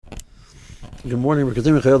Good morning. We're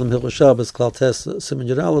continuing Hilchos Shabbos, Klal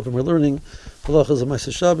Siman and we're learning halachas of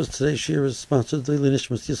Maaseh Shabbos. Today's shir is sponsored by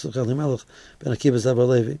Nishmas Yisrael Melech Ben Akiva Zavar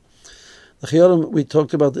Levi. The Chayodim, we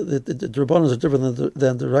talked about the Rabbanos are different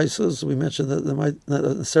than the Raisas. We mentioned that they might not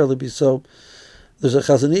necessarily be so. There's a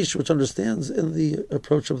Chazon Ish which understands in the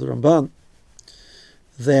approach of the Ramban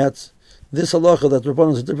that this halacha that the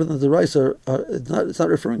Rabbanos are different than the Raisa it's not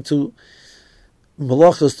referring to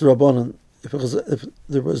malachas to Rabbanon. If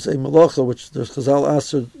there was a malacha which there's Chazal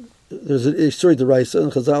answered, there's a story the Raisa,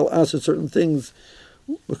 and Chazal answered certain things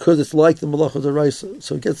because it's like the malacha of the Raisa.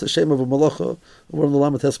 So it gets the shame of a malacha, one of the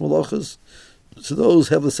Lamates malachas. So those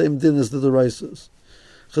have the same din as the Raisas.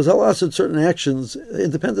 Chazal answered certain actions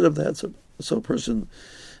independent of that. So a person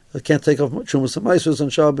can't take off Trumas and Maaseh on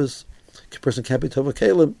Shabbos. A person can't be Tova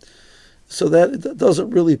Kalim. So that doesn't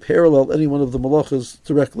really parallel any one of the malachas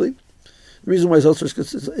directly. The reason why it's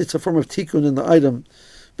because it's a form of tikkun in the item,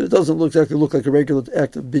 but it doesn't exactly look like a regular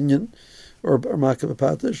act of binyan or makav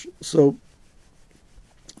patish. So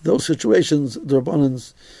those situations, the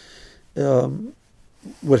Rabbanans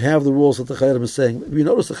would have the rules that the Chayyim is saying. If you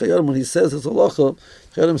notice the Chayyim, when he says it's halacha,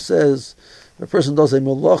 the Chayyim says a person does a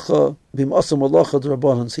malacha, bimasa malacha the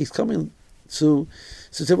Rabbanans. He's coming to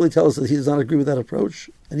specifically tell us that he does not agree with that approach,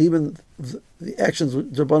 and even the actions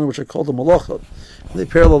of the Rabbanan which are called the malacha, they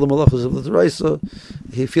parallel the malachas of the Deraisa.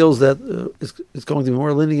 He feels that it's going to be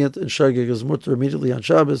more lenient, and Shagig is mutter immediately on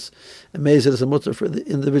Shabbos, and Maaseh is a mutter for the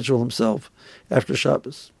individual himself after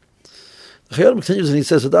Shabbos. The Chayyim continues and he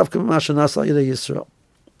says, "Adavka b'masha nasa yidei Yisrael,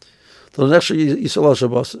 the nextra Yisrael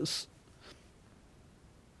Shabbos."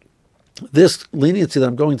 This leniency that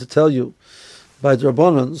I'm going to tell you by the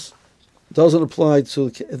Rabbanans doesn't apply to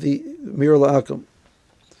the Amira la'akum.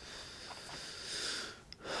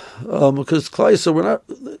 Because Klaisa, we're not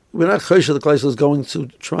chaysha the Klaisa is going to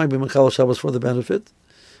try and be Mechal Shabbos for the benefit,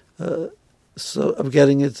 so of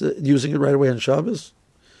getting it, using it right away on Shabbos.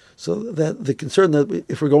 So that the concern that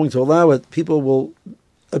if we're going to allow it, people will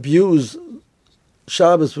abuse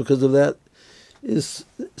Shabbos because of that is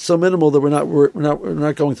so minimal that we're not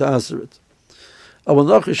going to answer it.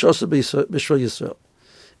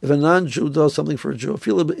 If a non-Jew does something for a Jew,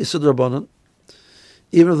 even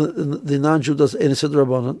if the non-Jew does an Isid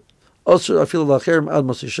Rabbanan, also I feel lacherem ad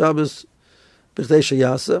Maaseh Shabbos b'chdei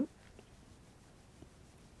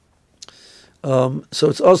sheyaseh. So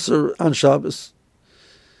it's also on Shabbos.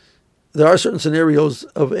 There are certain scenarios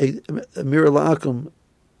of a Amira la'akum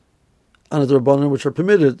on a Rabbanan which are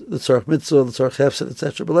permitted, the tzarech mitzvah, the tzarech hefset,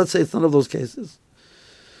 etc. But let's say it's none of those cases.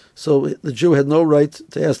 So the Jew had no right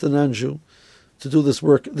to ask the non-Jew to do this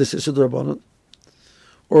work, this Isid Rabbanan,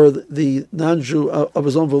 or the non-Jew of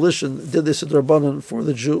his own volition did this Isid Rabbanan for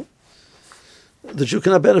the Jew. The Jew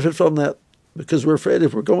cannot benefit from that because we're afraid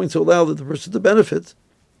if we're going to allow the person to benefit,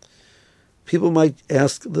 people might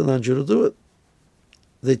ask the non-Jew to do it.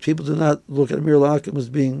 People do not look at Amir La'akim as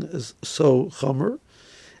being so chomer.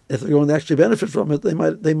 If they're going to actually benefit from it,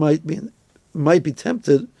 they might be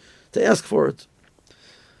tempted to ask for it.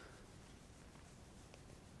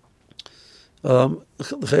 The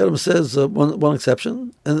Chayyim says one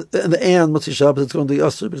exception, and Maaseh Shabbos it's going to be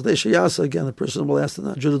Asr b'chdei sheyaseh. Again, the person will ask the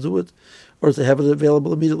non-Jew to do it, or to have it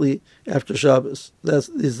available immediately after Shabbos. That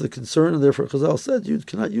is the concern, and therefore Chazal said you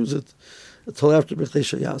cannot use it until after b'chdei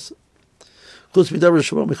sheyaseh. Chutz midavar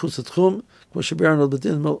sheba mechutz tchum, kmo sheberan al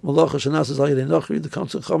bedin malacha shenases al yedei nachri, the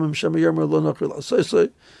council chamim shema yermer lo nachri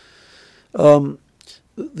l'asosei.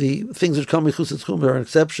 The things that come mechutz tchum are an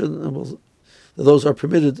exception, and those are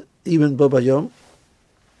permitted even babayom.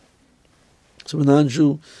 So a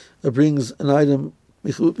non-Jew brings an item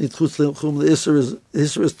mitchutz tchum. The Isser is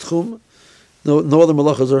tchum. No other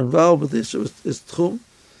malachas are involved, but the Isser is tchum.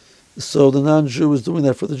 So the non-Jew is doing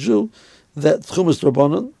that for the Jew. That tchum is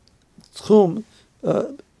drabanan. Tchum,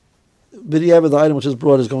 b'diavad, the item which is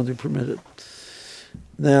brought is going to be permitted.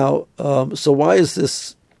 Now, so why is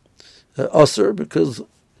this usher? Because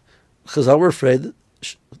we're afraid that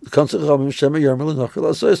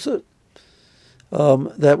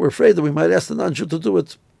we're afraid that we might ask the non-Jew to do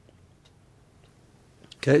it.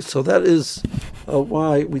 Okay, so that is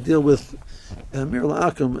why we deal with Amir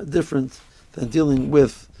La'akum different than dealing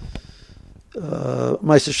with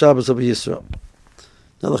Maaseh Shabbos of Yisrael.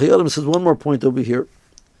 Now the Chayyim says one more point over here.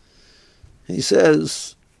 He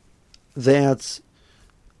says that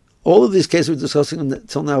all of these cases we're discussing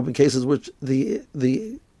until now have been cases which the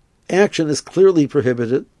action is clearly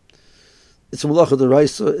prohibited. It's a malacha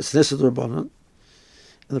d'oraisa, it's Nisid Rabbanan, and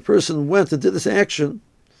the person went and did this action,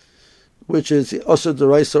 which is also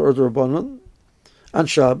d'oraisa or d'Rabbanan, on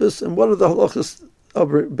Shabbos, and what are the halachas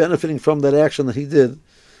of benefiting from that action that he did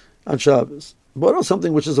on Shabbos? What are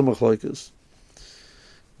something which is a machlokes?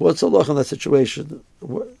 What's Allah in that situation?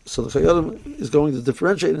 So the Chayyim is going to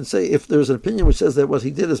differentiate and say, if there's an opinion which says that what he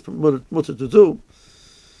did is mutter to do,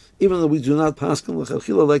 even though we do not paskin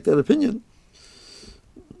l'chadchila like that opinion,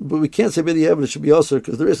 but we can't say b'di evid it should be also,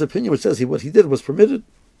 because there is an opinion which says what he did was permitted.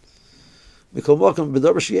 Mikol malkam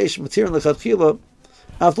b'davar sheyesh matirin l'chadchila,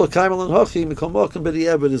 after kaimal and hachi, mikol malkam b'di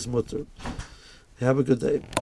evid is mutter. Have a good day.